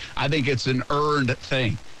deserve. Like, I think it's an earned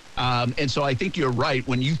thing. And so I think you're right.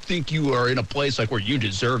 When you think you are in a place like where you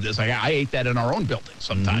deserve this, like I hate that in our own building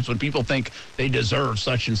sometimes. When people think they deserve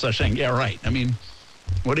such and such thing. Yeah, right. I mean,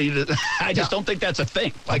 what do you? I just don't think that's a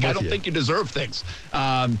thing. Like, I don't think you deserve things.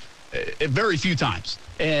 Very few times.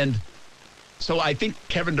 And so I think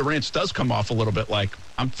Kevin Durant's does come off a little bit like,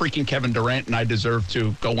 I'm freaking Kevin Durant and I deserve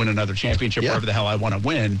to go win another championship, whatever the hell I want to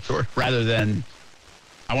win, rather than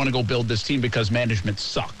I want to go build this team because management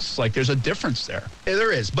sucks. Like, there's a difference there. Yeah,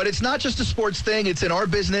 there is. But it's not just a sports thing. It's in our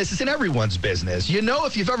business. It's in everyone's business.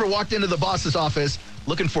 If you've ever walked into the boss's office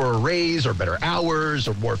looking for a raise or better hours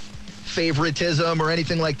or more favoritism or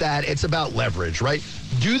anything like that, it's about leverage, right?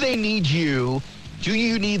 Do they need you? Do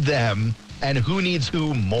you need them? And who needs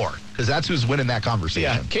who more? Because that's who's winning that conversation.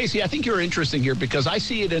 Yeah, Casey, I think you're interesting here because I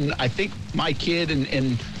see it in, I think, my kid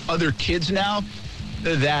and other kids now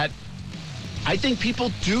that I think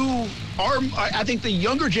people I think the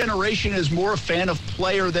younger generation is more a fan of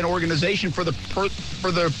player than organization for the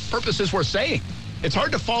purposes we're saying. It's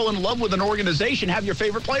hard to fall in love with an organization, have your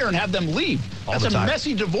favorite player, and have them leave. That's a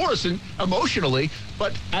messy divorce and emotionally.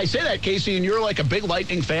 But I say that, Casey, and you're like a big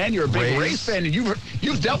Lightning fan. You're a big Rays fan, and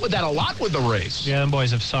you've dealt with that a lot with the Rays. Yeah, them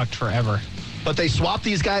boys have sucked forever. But they swap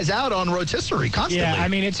these guys out on rotisserie constantly. Yeah, I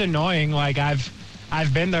mean, it's annoying. Like, I've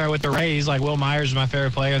been there with the Rays. Like, Will Myers is my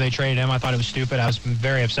favorite player. They traded him. I thought it was stupid. I was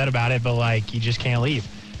very upset about it, but, like, you just can't leave.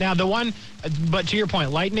 Now, but to your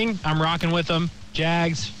point, Lightning, I'm rocking with them.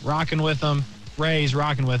 Jags, rocking with them. Rays,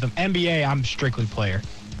 rocking with them. NBA, I'm strictly player.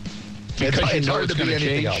 It's hard to be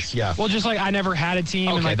anything else. Yeah. Well, just like I never had a team,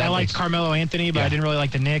 and like I liked Carmelo Anthony, but I didn't really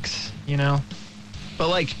like the Knicks, you know? But,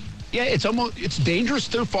 like, yeah, it's dangerous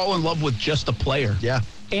to fall in love with just the player. Yeah.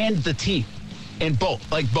 And the team. And both.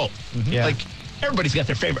 Mm-hmm. Yeah. Like, everybody's got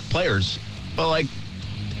their favorite players. But, like,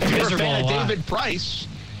 if you're a fan of David Price,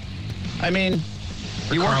 I mean,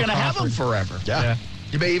 you weren't going to have him forever. Yeah.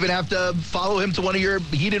 You may even have to follow him to one of your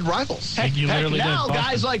heated rivals. Heck, now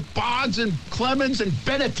guys like Bonds and Clemens and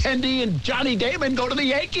Benintendi and Johnny Damon go to the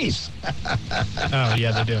Yankees. Oh,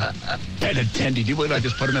 yeah, they do. Benintendi. Do you believe I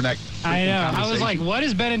just put him in that? I know. I was like, what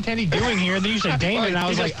is Benintendi doing here? And then you said Damon, and I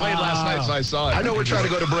was like, played last night, so I saw it. I know we're trying to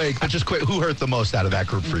go to break, but just quick, who hurt the most out of that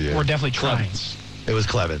group for you? We're definitely trying. Clemens. It was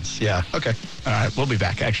Clemens. Yeah. Okay. All right, we'll be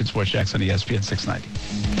back. Action Sports Jacks on ESPN 690.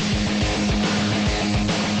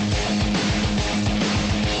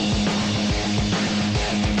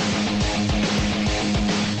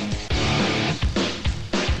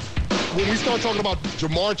 When we start talking about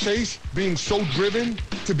Jamar Chase being so driven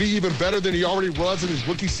to be even better than he already was in his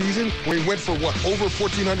rookie season, where he went for, over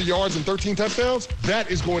 1,400 yards and 13 touchdowns,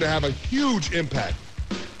 that is going to have a huge impact.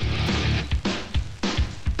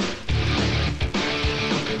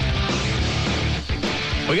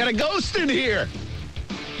 We got a ghost in here.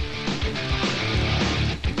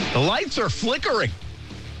 The lights are flickering.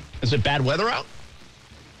 Is it bad weather out?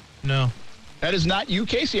 No. That is not you,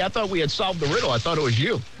 Casey. I thought we had solved the riddle. I thought it was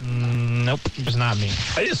you. Nope, it was not me.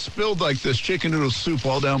 I just spilled like this chicken noodle soup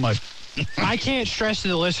all down my... I can't stress to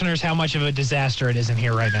the listeners how much of a disaster it is in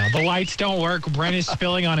here right now. The lights don't work. Brent is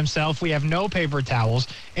spilling on himself. We have no paper towels.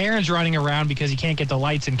 Aaron's running around because he can't get the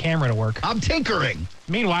lights and camera to work. I'm tinkering.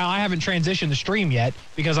 Meanwhile, I haven't transitioned the stream yet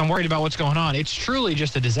because I'm worried about what's going on. It's truly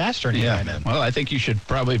just a disaster in here right now. Well, I think you should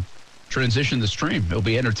probably transition the stream. It'll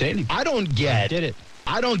be entertaining. I don't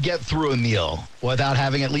get through a meal without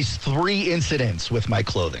having at least 3 incidents with my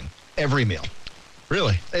clothing. Every meal.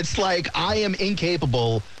 Really? It's like I am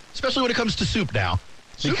incapable, especially when it comes to soup now.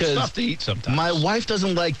 Soup's because tough to eat sometimes. My wife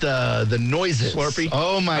doesn't like the noises. Slurpee?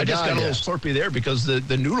 Oh, my God. I just got a little Slurpee there because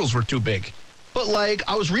the noodles were too big. But, like,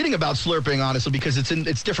 I was reading about slurping, honestly, because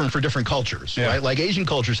it's different for different cultures, right? Like, Asian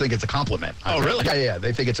cultures think it's a compliment. Oh, really? Yeah.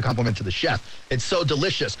 They think it's a compliment to the chef. It's so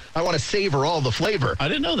delicious. I want to savor all the flavor. I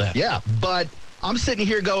didn't know that. Yeah, but I'm sitting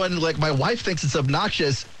here going, like, my wife thinks it's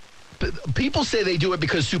obnoxious. People say they do it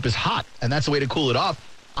because soup is hot, and that's the way to cool it off.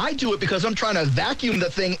 I do it because I'm trying to vacuum the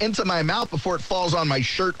thing into my mouth before it falls on my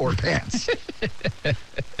shirt or pants. So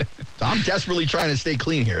I'm desperately trying to stay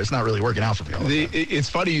clean here. It's not really working out for me. It's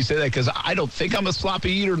funny you say that because I don't think I'm a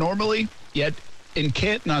sloppy eater normally, yet in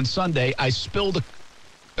Canton on Sunday, I spilled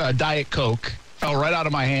a Diet Coke, fell right out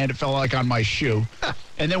of my hand. It fell like on my shoe.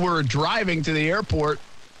 And then we were driving to the airport,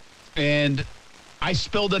 and I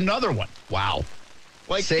spilled another one. Wow.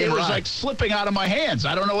 Like Same it was ride. like slipping out of my hands.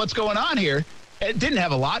 I don't know what's going on here. It didn't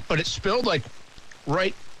have a lot, but it spilled like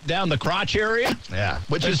right down the crotch area. Yeah,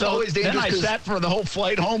 which And is so always dangerous. Then I sat for the whole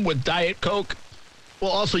flight home with Diet Coke.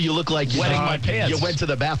 Well, also you look like Wetting my pants. You went to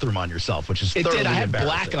the bathroom on yourself, which is It thoroughly did. I had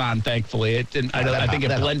embarrassing. black on, thankfully. It didn't. I think it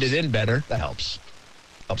that blended helps. in better. That helps.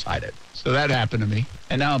 Helps hide it. So that happened to me,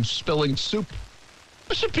 and now I'm spilling soup.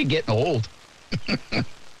 I should be getting old.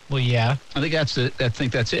 Well, yeah. I think that's it. I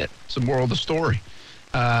think that's it. It's the moral of the story.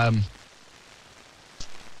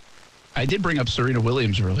 I did bring up Serena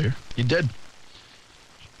Williams earlier. You did.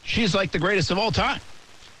 She's like the greatest of all time.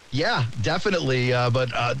 Yeah, definitely.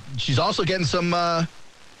 But she's also getting some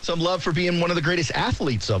love for being one of the greatest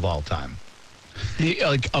athletes of all time.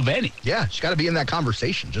 Like, of any. Yeah, she's got to be in that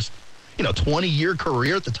conversation. Just, 20-year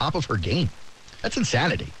career at the top of her game. That's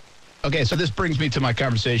insanity. Okay, so this brings me to my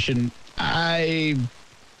conversation. I'm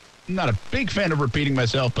not a big fan of repeating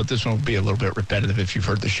myself, but this one will be a little bit repetitive if you've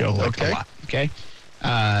heard the show a lot. Okay?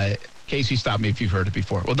 Casey, stop me if you've heard it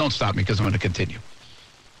before. Well, don't stop me because I'm going to continue.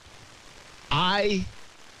 I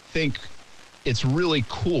think it's really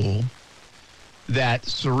cool that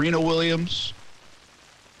Serena Williams,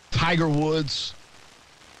 Tiger Woods,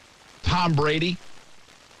 Tom Brady,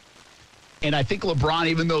 and I think LeBron,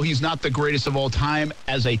 even though he's not the greatest of all time,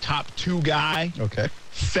 as a top 2 guy. Okay.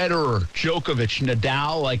 Federer, Djokovic,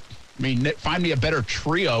 Nadal, like I mean, find me a better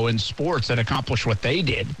trio in sports that accomplish what they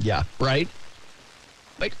did. Yeah. Right?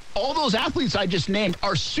 Like, all those athletes I just named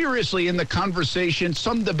are seriously in the conversation,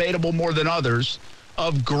 some debatable more than others,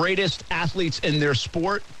 of greatest athletes in their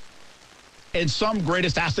sport and some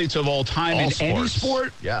greatest athletes of all time in any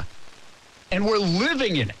sport. Yeah. And we're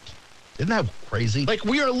living in it. Isn't that crazy? Like,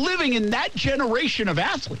 we are living in that generation of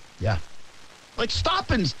athlete. Yeah. Like,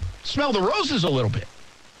 stop and smell the roses a little bit.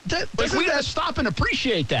 Like, we got to stop and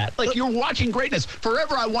appreciate that. Like, you're watching greatness.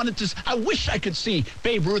 Forever, I wish I could see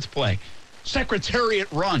Babe Ruth play.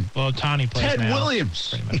 Secretariat run. Well, Ohtani plays Ted now. Williams.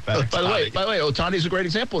 Pretty much better. By the way, Ohtani's a great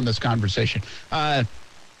example in this conversation. Ted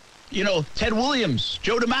Williams,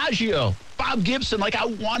 Joe DiMaggio, Bob Gibson. Like,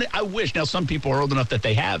 I wish. Now, some people are old enough that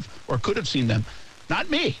they have or could have seen them. Not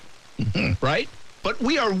me. Right? But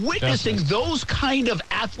we are witnessing those kind of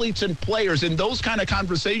athletes and players in those kind of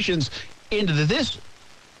conversations into this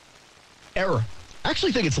era. I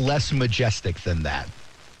actually think it's less majestic than that.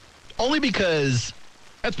 Only because...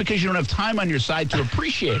 That's because you don't have time on your side to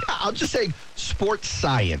appreciate it. I'll just say sports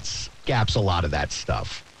science gaps a lot of that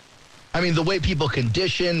stuff. I mean, the way people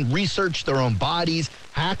condition, research their own bodies,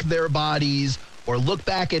 hack their bodies, or look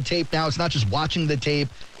back at tape now. It's not just watching the tape.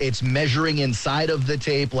 It's measuring inside of the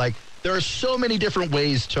tape. Like, there are so many different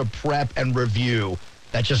ways to prep and review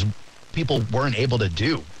that just people weren't able to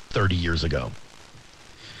do 30 years ago.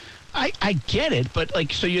 I get it, but,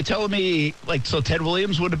 like, so you're telling me, like, so Ted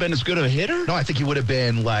Williams would have been as good of a hitter? No, I think he would have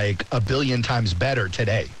been, like, a billion times better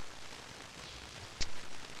today.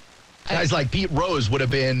 Guys like Pete Rose would have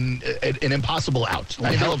been an impossible out.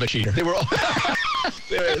 A hell of a cheater. They were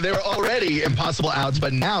they were already impossible outs,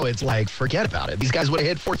 but now it's like, forget about it. These guys would have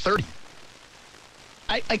hit 430.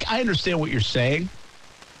 I understand what you're saying,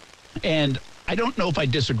 and I don't know if I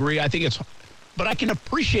disagree. I think it's... But I can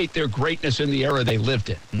appreciate their greatness in the era they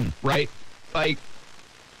lived in, right? Like,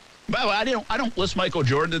 by the way, I don't list Michael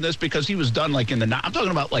Jordan in this because he was done like in the... I'm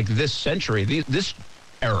talking about like this century, this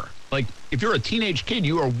era. Like, if you're a teenage kid,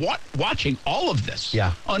 you are watching all of this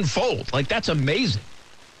unfold. Like, that's amazing.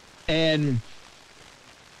 And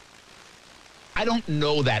I don't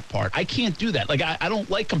know that part. I can't do that. Like, I don't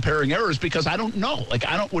like comparing errors because I don't know. Like,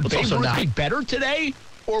 would Babe Ruth be better today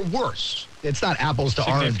or worse? It's not apples to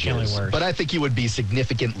oranges, but I think he would be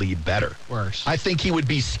significantly better. Worse. I think he would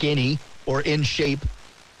be skinny or in shape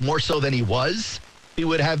more so than he was. He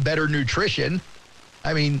would have better nutrition.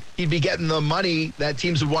 I mean, he'd be getting the money that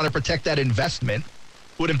teams would want to protect that investment.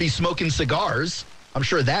 Wouldn't be smoking cigars. I'm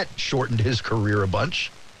sure that shortened his career a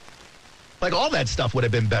bunch. Like, all that stuff would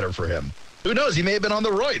have been better for him. Who knows? He may have been on the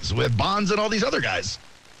roids with Bonds and all these other guys.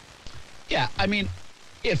 Yeah, I mean,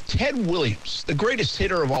 if Ted Williams, the greatest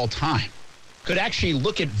hitter of all time, could actually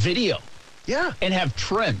look at video and have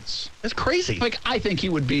trends. That's crazy. Like, I think he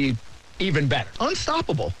would be even better.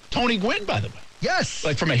 Unstoppable. Tony Gwynn, by the way. Yes.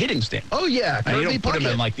 Like, from a hitting standpoint. Oh, yeah. You don't put him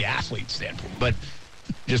in, like, the athlete standpoint, but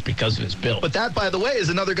just because of his build. But that, by the way, is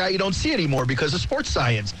another guy you don't see anymore because of sports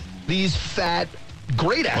science. These fat,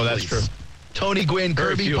 great athletes. Oh, that's true. Tony Gwynn,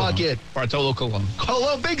 Kirby Puckett. Bartolo Colon.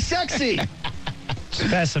 Colo Big Sexy.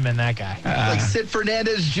 Specimen, that guy. Like Sid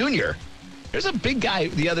Fernandez Jr. There's a big guy.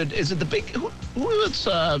 Is it the big? Who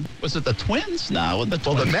was it the Twins? No, the Twins.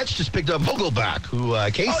 Well, the Mets just picked up Vogelbach, who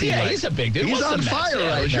Casey. Oh yeah, he's a big dude. He's on fire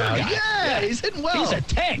right now. Yeah, he's hitting well. He's a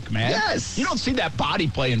tank, man. Yes. You don't see that body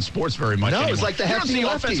play in sports very much anymore. It's like the hefty you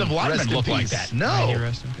don't see offensive linemen look like that. No.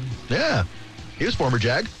 Rest in peace. Yeah, he was former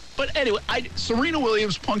Jag. But anyway, Serena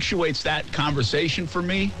Williams punctuates that conversation for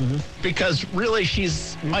me because really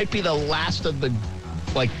might be the last of the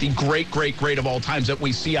great of all times that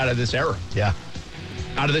we see out of this era. Yeah.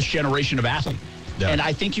 Out of this generation of athletes. Yeah. And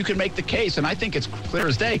I think you can make the case, and I think it's clear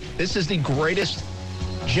as day, this is the greatest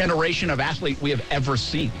generation of athlete we have ever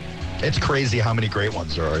seen. It's crazy how many great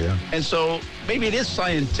ones there are, yeah. And so maybe it is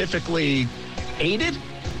scientifically aided,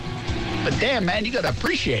 but damn, man, you got to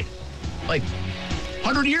appreciate it. Like,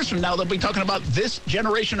 100 years from now, they'll be talking about this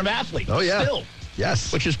generation of athletes. Oh, yeah. Still.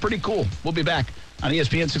 Yes. Which is pretty cool. We'll be back on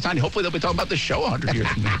ESPN 690. Hopefully they'll be talking about this show 100 years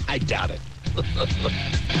from now. I doubt it.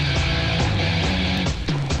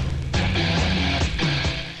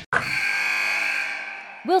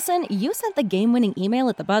 Wilson, you sent the game-winning email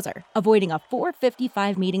at the buzzer, avoiding a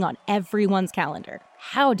 4:55 meeting on everyone's calendar.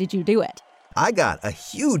 How did you do it? I got a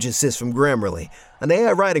huge assist from Grammarly, an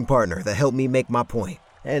AI writing partner that helped me make my point.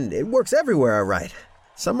 And it works everywhere I write.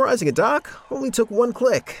 Summarizing a doc only took one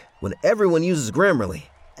click. When everyone uses Grammarly,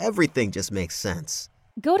 everything just makes sense.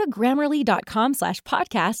 Go to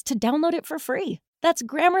Grammarly.com/podcast to download it for free. That's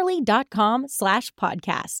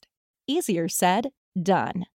Grammarly.com/podcast. Easier said, done.